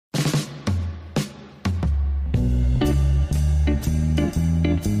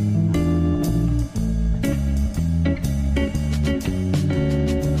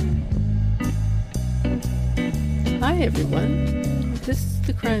everyone. This is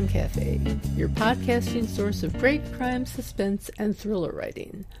the Crime Cafe, your podcasting source of great crime, suspense, and thriller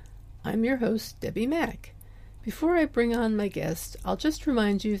writing. I'm your host, Debbie Mack. Before I bring on my guest, I'll just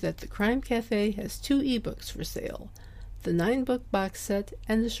remind you that the Crime Cafe has 2 ebooks for sale, the 9-book box set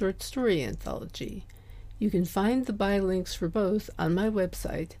and the short story anthology. You can find the buy links for both on my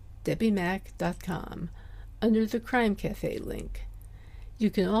website, debbiemack.com, under the Crime Cafe link. You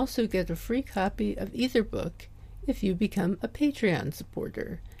can also get a free copy of either book if you become a Patreon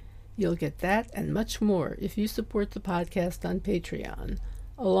supporter. You'll get that and much more if you support the podcast on Patreon,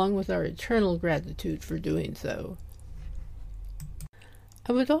 along with our eternal gratitude for doing so.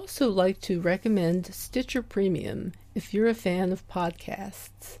 I would also like to recommend Stitcher Premium if you're a fan of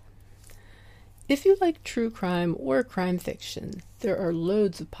podcasts. If you like true crime or crime fiction, there are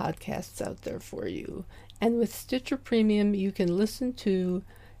loads of podcasts out there for you. And with Stitcher Premium, you can listen to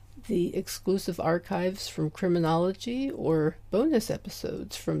the exclusive archives from Criminology or bonus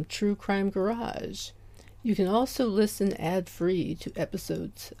episodes from True Crime Garage. You can also listen ad-free to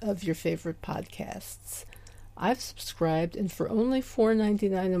episodes of your favorite podcasts. I've subscribed, and for only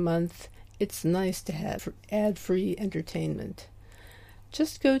 $4.99 a month, it's nice to have ad-free entertainment.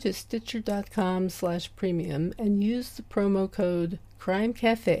 Just go to Stitcher.com/premium and use the promo code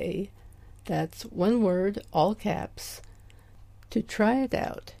CRIMECAFE, that's one word, all caps, to try it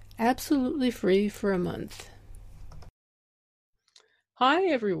out. Absolutely free for a month. Hi,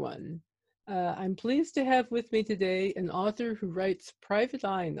 everyone. I'm pleased to have with me today an author who writes private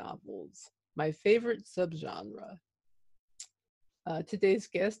eye novels, my favorite subgenre. Today's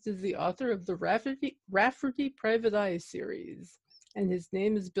guest is the author of the Rafferty Private Eye series, and his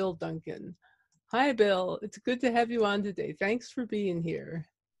name is Bill Duncan. Hi, Bill. It's good to have you on today. Thanks for being here.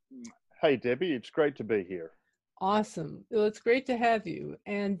 Hey, Debbie. It's great to be here. Awesome. Well, it's great to have you.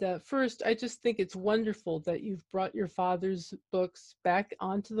 And first, I just think it's wonderful that you've brought your father's books back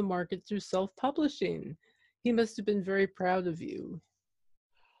onto the market through self-publishing. He must have been very proud of you.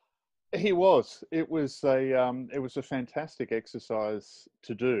 He was. It was a fantastic exercise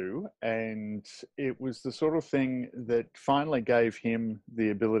to do, and it was the sort of thing that finally gave him the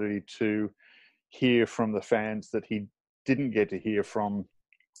ability to hear from the fans that he didn't get to hear from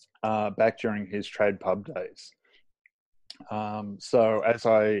back during his trade pub days. So as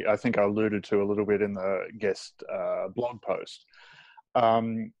I think I alluded to a little bit in the guest blog post,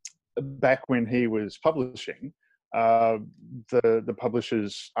 back when he was publishing, the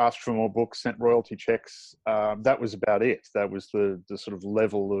publishers asked for more books, sent royalty checks. That was about it. That was the sort of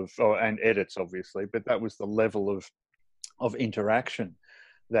level of, and edits obviously, but that was the level of interaction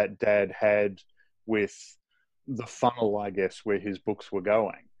that Dad had with the funnel, I guess, where his books were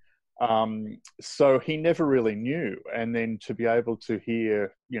going. So he never really knew. And then to be able to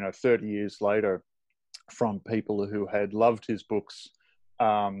hear, 30 years later from people who had loved his books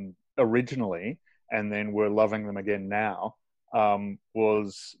originally and then were loving them again now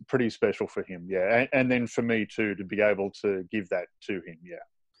was pretty special for him. Yeah. And then for me too, to be able to give that to him. Yeah.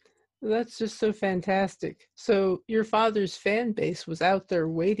 That's just so fantastic. So your father's fan base was out there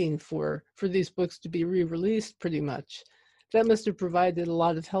waiting for these books to be re-released pretty much. That must have provided a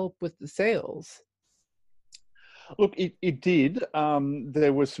lot of help with the sales. Look, it did.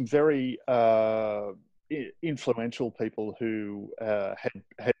 There were some very influential people who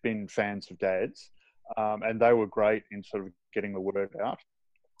had been fans of Dad's, and they were great in sort of getting the word out.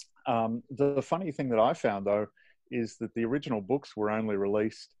 The funny thing that I found, though, is that the original books were only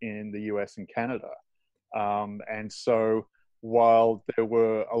released in the US and Canada. And so while there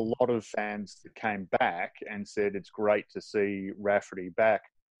were a lot of fans that came back and said it's great to see Rafferty back,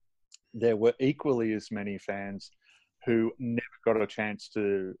 there were equally as many fans who never got a chance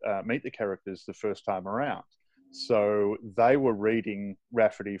to meet the characters the first time around. So they were reading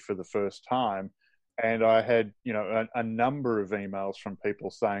Rafferty for the first time. And I had, a number of emails from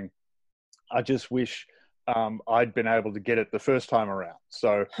people saying, I just wish I'd been able to get it the first time around.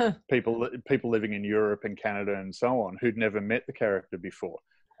 So people living in Europe and Canada and so on who'd never met the character before.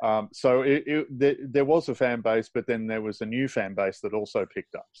 So there was a fan base, but then there was a new fan base that also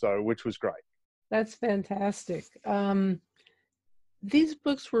picked up. So which was great. That's fantastic. These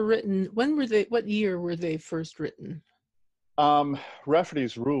books were written. What year were they first written?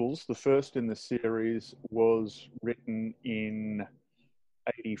 Rafferty's Rules, the first in the series, was written in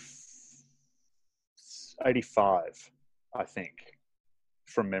 85, I think,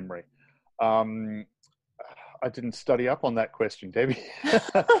 from memory. I didn't study up on that question, Debbie.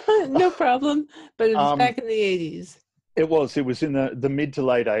 No problem, but it was back in the 80s. It was in the mid to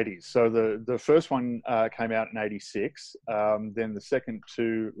late 80s. So the first one came out in 86. Then the second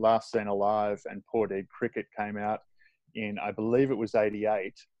two, Last Seen Alive and Poor Dead Cricket, came out in, I believe it was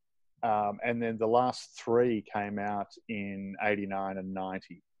 88. And then the last three came out in 89 and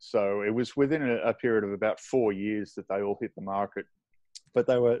 90. So it was within a period of about 4 years that they all hit the market. But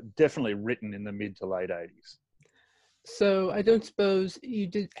they were definitely written in the mid to late 80s. So I don't suppose you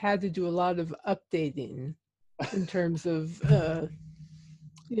had to do a lot of updating in terms of,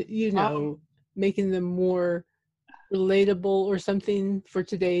 making them more relatable or something for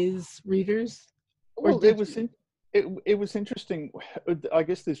today's readers? Or Well, it was interesting. I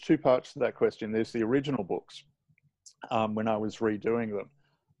guess there's two parts to that question. There's the original books when I was redoing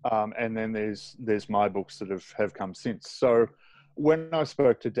them, and then there's my books that have come since. So when I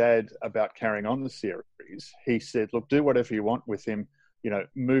spoke to Dad about carrying on the series, he said, "Look, do whatever you want with him.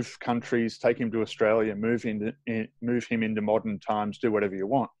 Move countries, take him to Australia, move him into modern times, do whatever you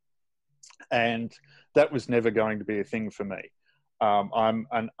want." And that was never going to be a thing for me. I'm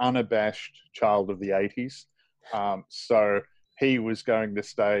an unabashed child of the 80s. So he was going to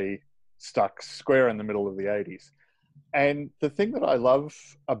stay stuck square in the middle of the 80s. And the thing that I love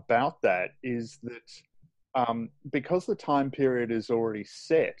about that is that because the time period is already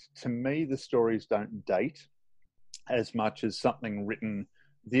set, to me, the stories don't date as much as something written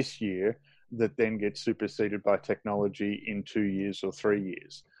this year that then gets superseded by technology in 2 years or 3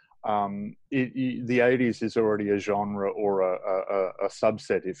 years. The 80s is already a genre or a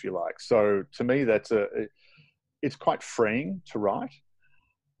subset, if you like. So to me, it's quite freeing to write.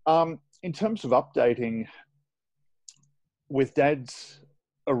 In terms of updating, with Dad's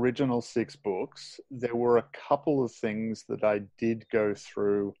original 6 books, there were a couple of things that I did go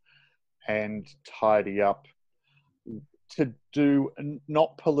through and tidy up to do,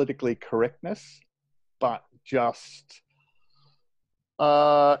 not politically correctness, but just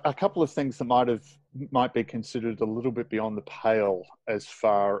a couple of things that might be considered a little bit beyond the pale as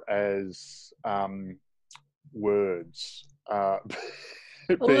far as words a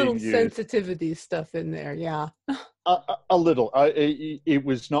being little used. sensitivity stuff in there, yeah. A little. It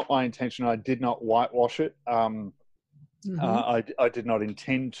was not my intention. I did not whitewash it. I did not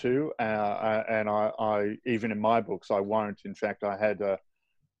intend to, and I even in my books I won't. In fact, I had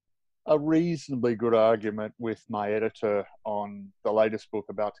a reasonably good argument with my editor on the latest book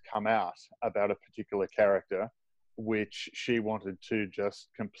about to come out about a particular character, which she wanted to just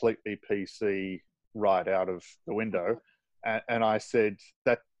completely PC right out of the window. And I said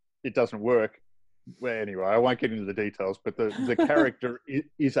that it doesn't work. Well, anyway, I won't get into the details, but the character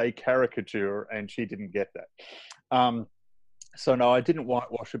is a caricature, and she didn't get that. So no, I didn't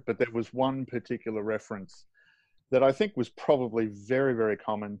whitewash it, but there was one particular reference that I think was probably very, very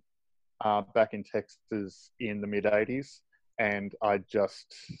common back in Texas in the mid-80s, and I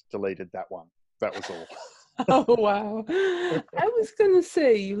just deleted that one. That was all. Oh, wow. I was going to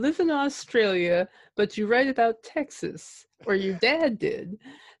say, you live in Australia, but you write about Texas, or your dad did.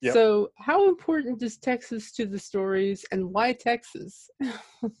 Yep. So how important is Texas to the stories, and why Texas?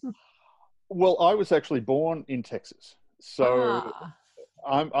 Well, I was actually born in Texas. So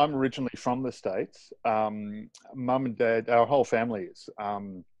I'm originally from the States. Mum and Dad, our whole family is.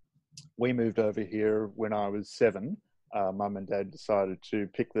 We moved over here when I was 7. Mum and Dad decided to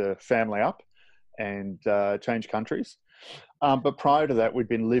pick the family up and change countries. But prior to that, we'd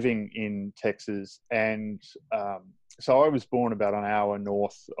been living in Texas. And so I was born about an hour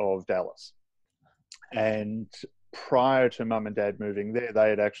north of Dallas. And prior to Mum and Dad moving there, they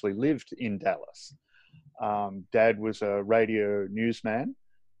had actually lived in Dallas. Dad was a radio newsman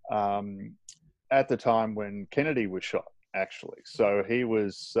at the time when Kennedy was shot, actually. So he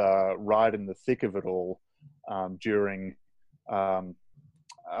was right in the thick of it all during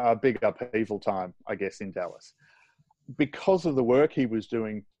a big upheaval time, I guess, in Dallas. Because of the work he was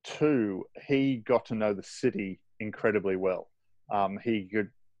doing too, he got to know the city incredibly well. He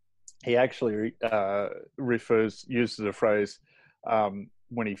actually uses the phrase,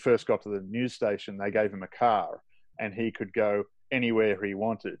 when he first got to the news station, they gave him a car and he could go anywhere he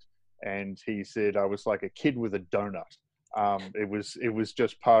wanted. And he said, I was like a kid with a donut. It was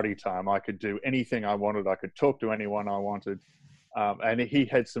just party time. I could do anything I wanted. I could talk to anyone I wanted. And he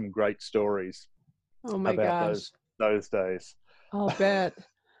had some great stories about those days. I'll bet.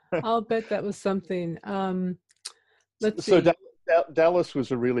 I'll bet that was something. Let's see. So Dallas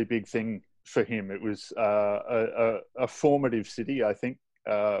was a really big thing for him. It was a formative city, I think,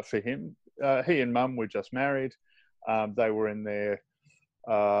 for him. He and Mum were just married. They were in their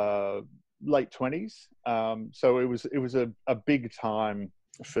late 20s. So it was a big time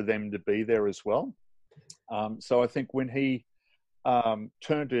for them to be there as well. So I think when he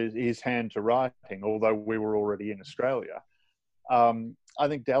turned his hand to writing, although we were already in Australia, I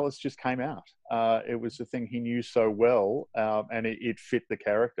think Dallas just came out. It was the thing he knew so well, and it fit the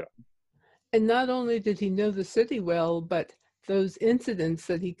character. And not only did he know the city well, but those incidents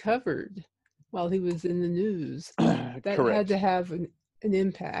that he covered while he was in the news, that had Correct. to have an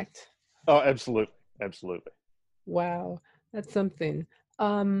impact. Oh, absolutely. Absolutely. Wow, that's something.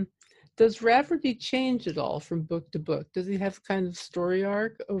 Um, does Rafferty change at all from book to book? Does he have kind of story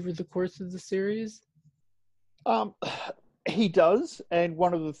arc over the course of the series? Um, he does, and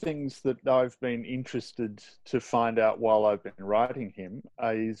one of the things that I've been interested to find out while I've been writing him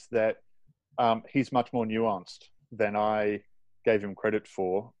is that he's much more nuanced than I gave him credit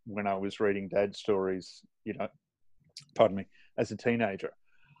for when I was reading Dad's stories, pardon me, as a teenager.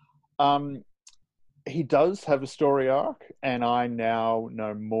 Um, he does have a story arc, and I now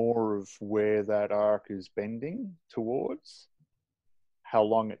know more of where that arc is bending towards. How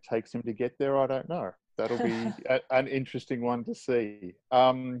long it takes him to get there, I don't know. That'll be an interesting one to see.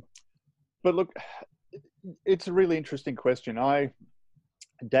 But look, it's a really interesting question.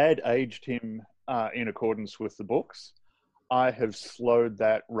 Dad aged him in accordance with the books. I have slowed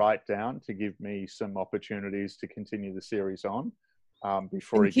that right down to give me some opportunities to continue the series on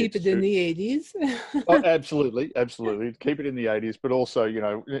before And he keep gets it in to. the 80s? Oh, absolutely, absolutely. Keep it in the 80s, but also,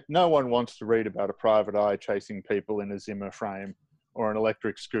 no one wants to read about a private eye chasing people in a Zimmer frame or an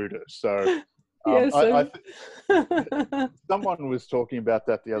electric scooter. So, Yes, someone was talking about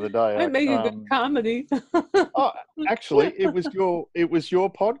that the other day. might make a good comedy. Oh, actually, it was your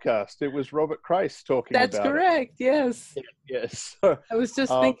podcast. It was Robert Christ talking That's about it. correct. Yes, Yes. So, I was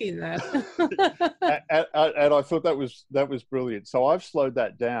just thinking that. and I thought that was brilliant. So I've slowed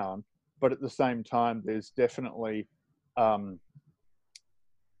that down, but at the same time, there's definitely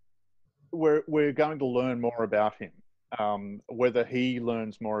we're going to learn more about him. Whether he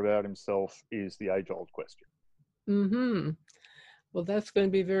learns more about himself is the age-old question. Mm-hmm. Well, that's going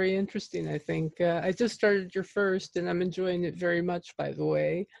to be very interesting, I think. I just started your first, and I'm enjoying it very much, by the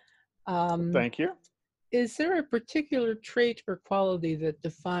way. Thank you. Is there a particular trait or quality that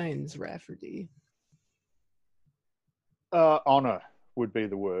defines Rafferty? Honor would be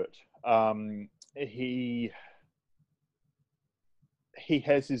the word. He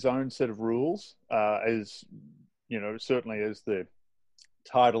has his own set of rules, as certainly as the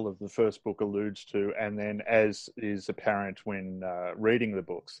title of the first book alludes to, and then as is apparent when reading the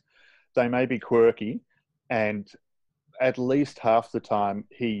books. They may be quirky, and at least half the time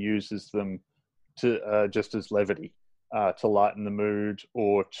he uses them to just as levity, to lighten the mood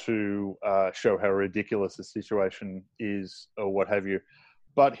or to show how ridiculous the situation is or what have you.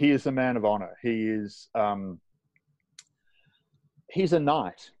 But he is a man of honor. He's a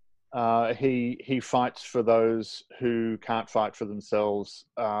knight. He fights for those who can't fight for themselves,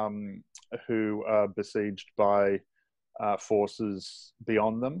 who are besieged by forces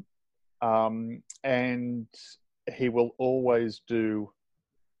beyond them, and he will always do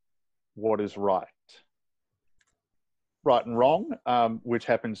what is right. Right and Wrong, which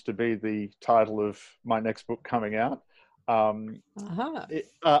happens to be the title of my next book coming out, can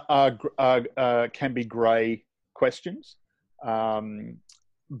be grey questions,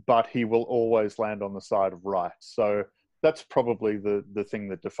 but he will always land on the side of right. So that's probably the thing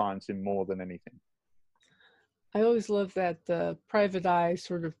that defines him more than anything. I always love that private eye,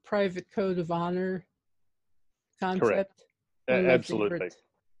 sort of private code of honor concept. Correct. One of my Absolutely. favorite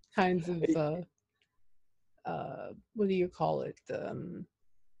kinds of, what do you call it?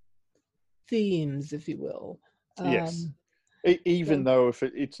 Themes, if you will. Yes. Even though if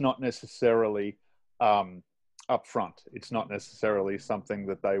it's not necessarily upfront, it's not necessarily something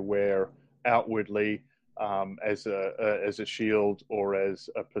that they wear outwardly as a shield or as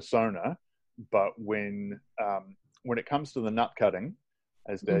a persona, but when it comes to the nut cutting,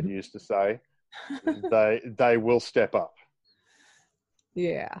 as Dad used to say, they will step up.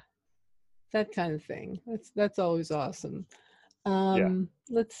 Yeah, that kind of thing. That's always awesome. Yeah.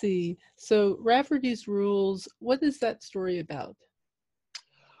 Let's see. So Rafferty's Rules, what is that story about?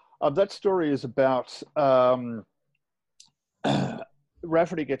 That story is about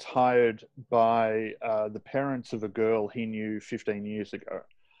Rafferty gets hired by the parents of a girl he knew 15 years ago.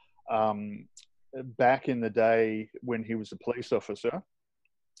 Back in the day when he was a police officer,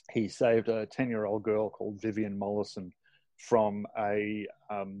 he saved a 10-year-old girl called Vivian Mollison from a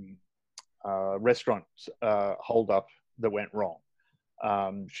restaurant hold-up that went wrong.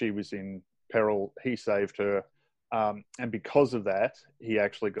 She was in peril. He saved her. And because of that, he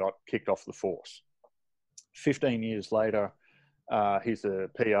actually got kicked off the force. 15 years later, he's a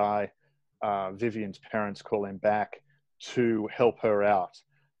PI. Vivian's parents call him back to help her out.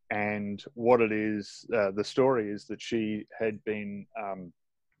 And what it is, the story is that she had been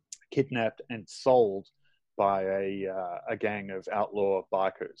kidnapped and sold by a gang of outlaw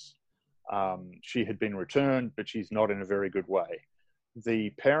bikers. She had been returned, but she's not in a very good way. The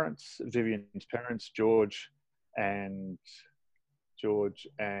parents, Vivian's parents, and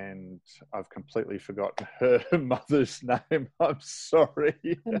I've completely forgotten her mother's name. I'm sorry.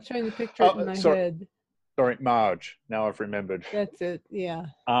 I'm trying to picture it in my head. Sorry, Marge. Now I've remembered. That's it. Yeah.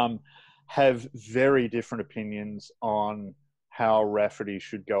 Have very different opinions on how Rafferty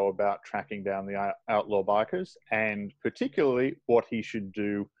should go about tracking down the outlaw bikers, and particularly what he should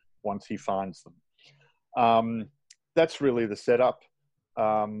do once he finds them. That's really the setup.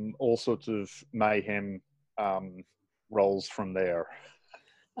 All sorts of mayhem rolls from there.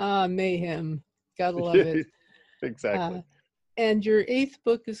 Mayhem. Gotta love it. Exactly. And your 8th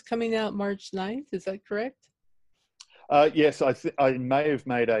book is coming out March 9th. Is that correct? Yes, I may have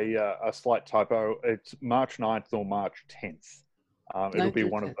made a slight typo. It's March 9th or March 10th. It'll be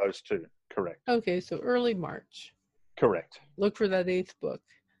one 10th. Of those two. Correct. Okay, so early March. Correct. Look for that 8th book.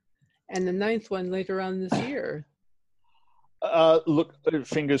 And the 9th one later on this year. Look,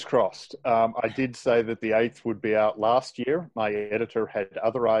 fingers crossed. I did say that the 8th would be out last year. My editor had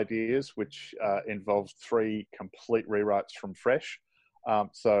other ideas, which involved 3 complete rewrites from fresh.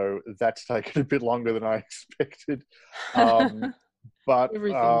 So that's taken a bit longer than I expected. But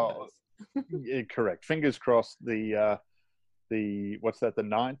yeah, correct. Fingers crossed. The what's that? The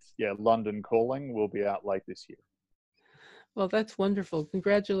 9th? Yeah, London Calling will be out late this year. Well, that's wonderful.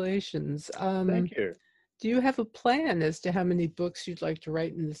 Congratulations. Thank you. Do you have a plan as to how many books you'd like to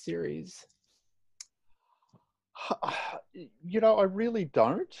write in the series? I really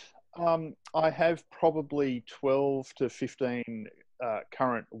don't. I have probably 12 to 15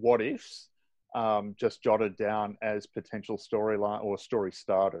 current what-ifs just jotted down as potential storyline or story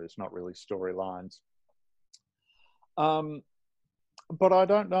starters, not really storylines. But I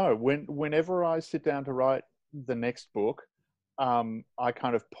don't know. Whenever I sit down to write the next book, I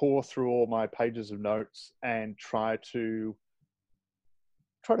kind of pour through all my pages of notes and try to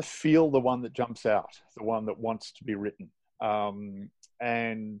feel the one that jumps out, the one that wants to be written.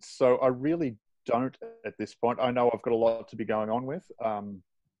 And so I really don't at this point. I know I've got a lot to be going on with.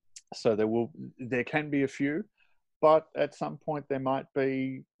 So there can be a few, but at some point it might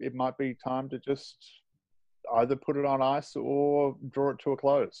be time to just either put it on ice or draw it to a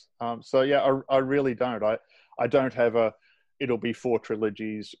close. So yeah, I really don't. I don't have it'll be 4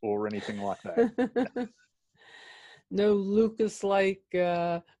 trilogies or anything like that. No Lucas-like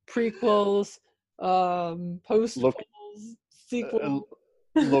prequels, postquels, sequels.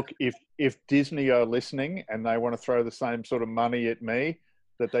 Look, if Disney are listening and they want to throw the same sort of money at me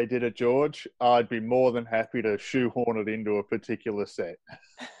that they did at George, I'd be more than happy to shoehorn it into a particular set.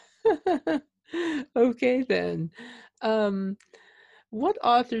 Okay, then. What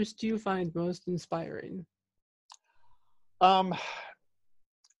authors do you find most inspiring?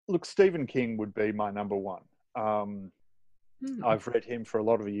 Look, Stephen King would be my number one. I've read him for a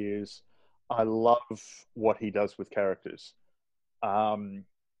lot of years. I love what he does with characters. I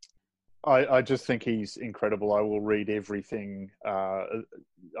just think he's incredible. I will read everything.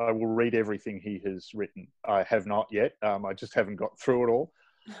 He has written. I have not yet. I just haven't got through it all.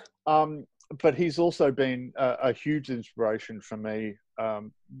 But he's also been a huge inspiration for me.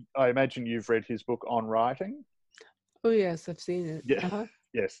 I imagine you've read his book On Writing. Oh yes, I've seen it. Yeah. Uh-huh.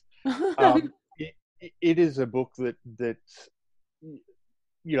 Yes. It is a book that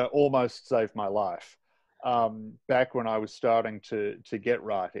almost saved my life. Back when I was starting to get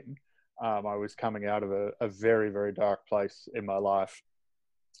writing, I was coming out of a very, very dark place in my life,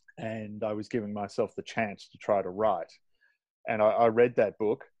 and I was giving myself the chance to try to write. And I read that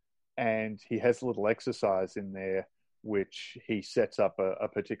book, and he has a little exercise in there which he sets up a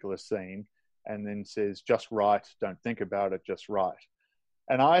particular scene and then says, just write, don't think about it, just write.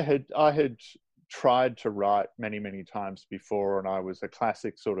 And I had tried to write many, many times before, and I was a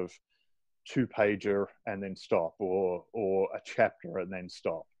classic sort of 2-pager and then stop, or a chapter and then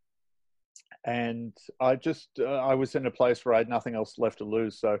stop. And I was in a place where I had nothing else left to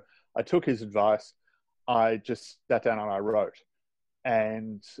lose. So I took his advice. I just sat down and I wrote.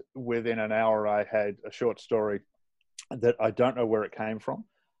 And within an hour, I had a short story that I don't know where it came from.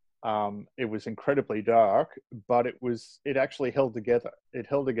 It was incredibly dark, but it actually held together. It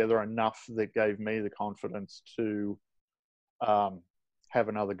held together enough that gave me the confidence to have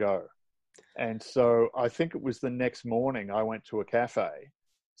another go. And so I think it was the next morning I went to a cafe,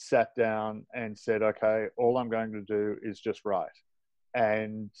 sat down and said, okay, all I'm going to do is just write.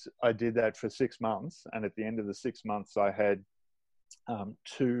 And I did that for 6 months. And at the end of the 6 months, I had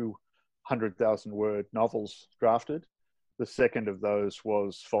two 100,000-word novels drafted. The second of those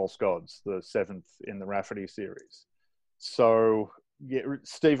was False Gods, the seventh in the Rafferty series. So yeah,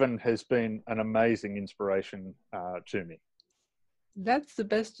 Stephen has been an amazing inspiration to me. That's the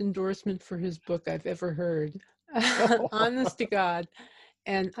best endorsement for his book I've ever heard. Honest to God.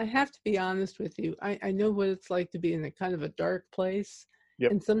 And I have to be honest with you. I know what it's like to be in a kind of a dark place.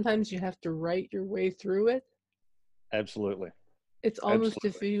 Yep. And sometimes you have to write your way through it. Absolutely. It's almost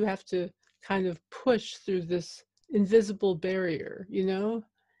if you have to kind of push through this invisible barrier, you know?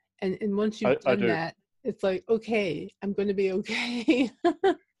 And once you've done that, it's like, okay, I'm going to be okay.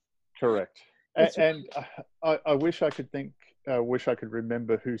 Correct. And I wish I could wish I could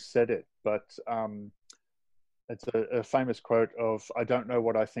remember who said it, but it's a famous quote of, I don't know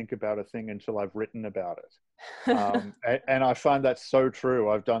what I think about a thing until I've written about it. And I find that so true.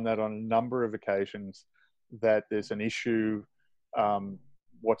 I've done that on a number of occasions, that there's an issue,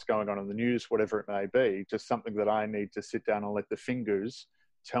 what's going on in the news, whatever it may be, just something that I need to sit down and let the fingers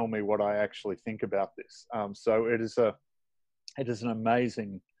tell me what I actually think about this. So it is an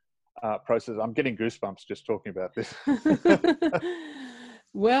amazing process. I'm getting goosebumps just talking about this.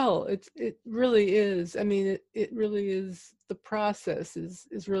 Well, it really is. I mean, it really is. The process is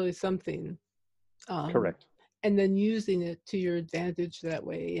really something. Correct. And then using it to your advantage that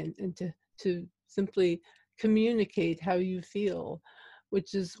way, and to simply communicate how you feel,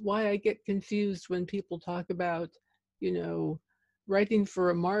 which is why I get confused when people talk about, writing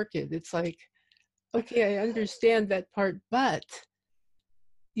for a market. It's like, okay, I understand that part, but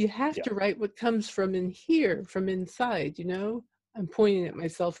you have to write what comes from in here, from inside, I'm pointing at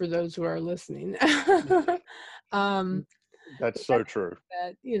myself for those who are listening. That's so true.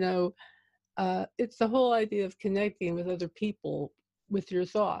 That, it's the whole idea of connecting with other people with your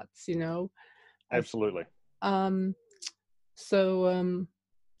thoughts, Absolutely. So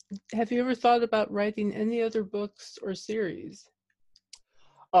have you ever thought about writing any other books or series?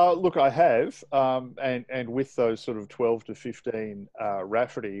 Look, I have, and with those sort of 12 to 15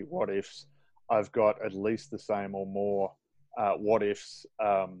 Rafferty what ifs, I've got at least the same or more what ifs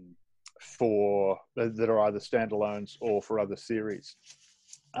for that are either standalones or for other series.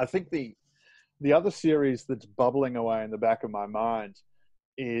 I think the other series that's bubbling away in the back of my mind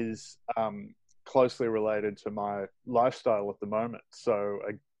is closely related to my lifestyle at the moment. So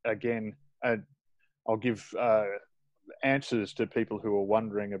again, I'll give answers to people who are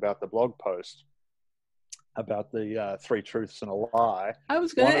wondering about the blog post about the 3 truths and a lie. I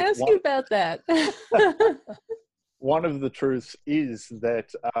was going to ask you about that. One of the truths is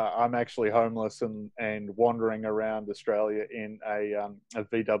that I'm actually homeless and wandering around Australia in a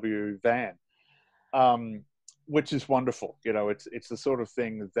VW van, which is wonderful. It's the sort of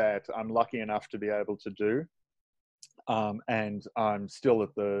thing that I'm lucky enough to be able to do. And I'm still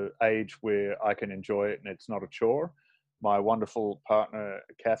at the age where I can enjoy it and it's not a chore. My wonderful partner,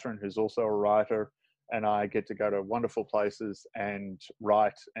 Catherine, who's also a writer, and I get to go to wonderful places and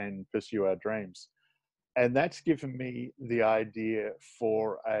write and pursue our dreams. And that's given me the idea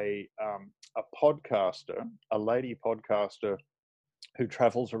for a podcaster, a lady podcaster who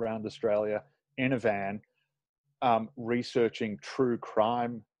travels around Australia in a van, researching true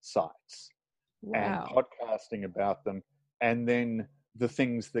crime sites. Wow. And podcasting about them, and then the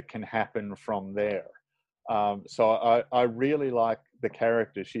things that can happen from there. So I really like the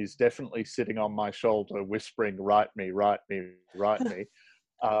character. She's definitely sitting on my shoulder, whispering, "Write me, write me, write me."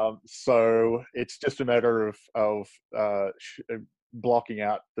 So it's just a matter of blocking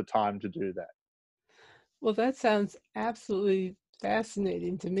out the time to do that. Well, that sounds absolutely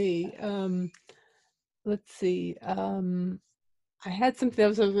fascinating to me. Let's see. I had something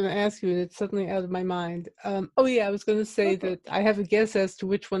else I was going to ask you, and it's suddenly out of my mind. I was going to say that I have a guess as to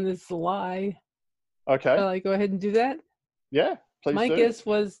which one is the lie. Okay. Shall I go ahead and do that? Yeah, please. My guess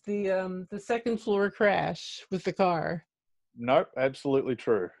was the second floor crash with the car. Nope, absolutely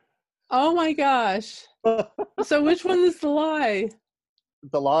true. Oh my gosh! So which one is the lie?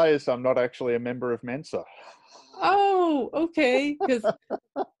 The lie is I'm not actually a member of Mensa. Oh, okay. Because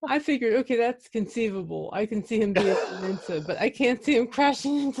I figured, okay, that's conceivable. I can see him being in Mensa, but I can't see him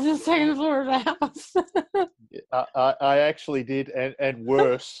crashing into the second floor of the house. I actually did, and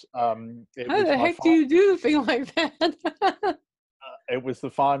worse. How the heck do you do a thing like that? It was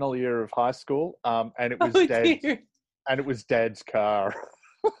the final year of high school, and it was Dad's car.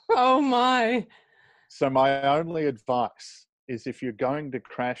 Oh my! So my only advice is, if you're going to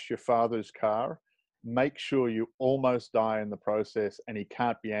crash your father's car, make sure you almost die in the process and he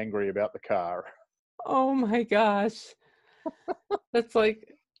can't be angry about the car. Oh my gosh. That's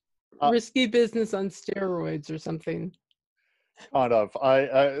like risky business on steroids or something. Kind of.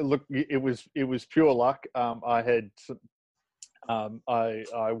 I look. It was pure luck. I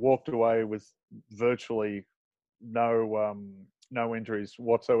walked away with virtually no injuries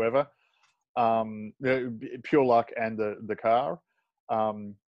whatsoever. Pure luck and the car.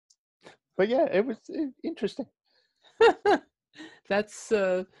 But yeah, it was interesting. That's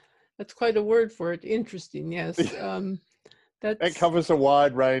quite a word for it. Interesting, yes. It That's covers a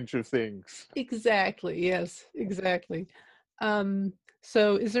wide range of things. exactly, yes, exactly.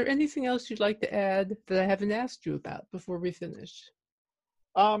 So is there anything else you'd like to add that I haven't asked you about before we finish?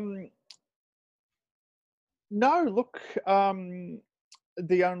 No, look,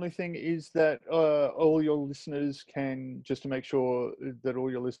 the only thing is that all your listeners can, just to make sure that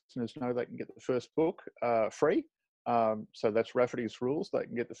all your listeners know, they can get the first book free. So that's Rafferty's Rules. They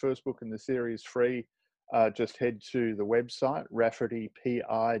can get the first book in the series free. Just head to the website,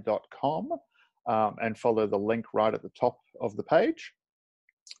 raffertypi.com, and follow the link right at the top of the page.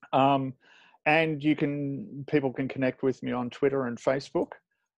 And people can connect with me on Twitter and Facebook.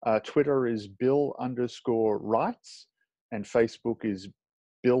 Twitter is Bill_Writes, and Facebook is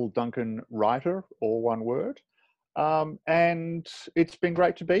Bill Duncan Writer, all one word. And it's been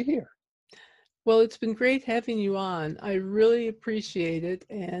great to be here. Well, it's been great having you on. I really appreciate it.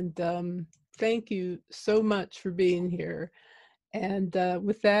 And thank you so much for being here. And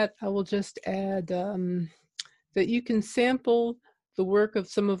with that, I will just add that you can sample the work of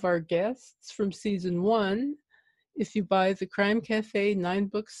some of our guests from season 1 if you buy the Crime Cafe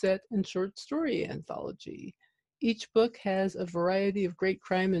 9-book set and short story anthology. Each book has a variety of great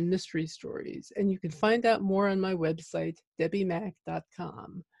crime and mystery stories, and you can find out more on my website,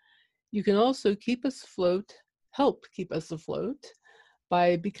 debbiemack.com. You can also help keep us afloat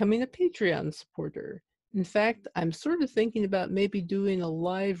by becoming a Patreon supporter. In fact, I'm sort of thinking about maybe doing a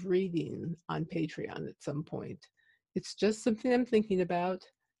live reading on Patreon at some point. It's just something I'm thinking about,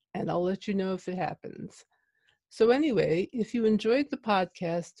 and I'll let you know if it happens. So anyway, if you enjoyed the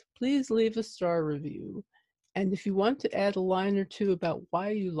podcast, please leave a star review. And if you want to add a line or two about why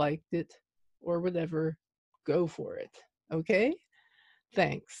you liked it or whatever, go for it. Okay?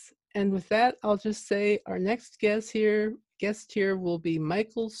 Thanks. And with that, I'll just say our next guest here will be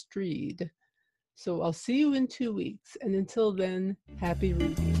Michael Streed. So I'll see you in 2 weeks. And until then, happy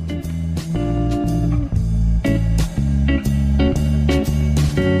reading.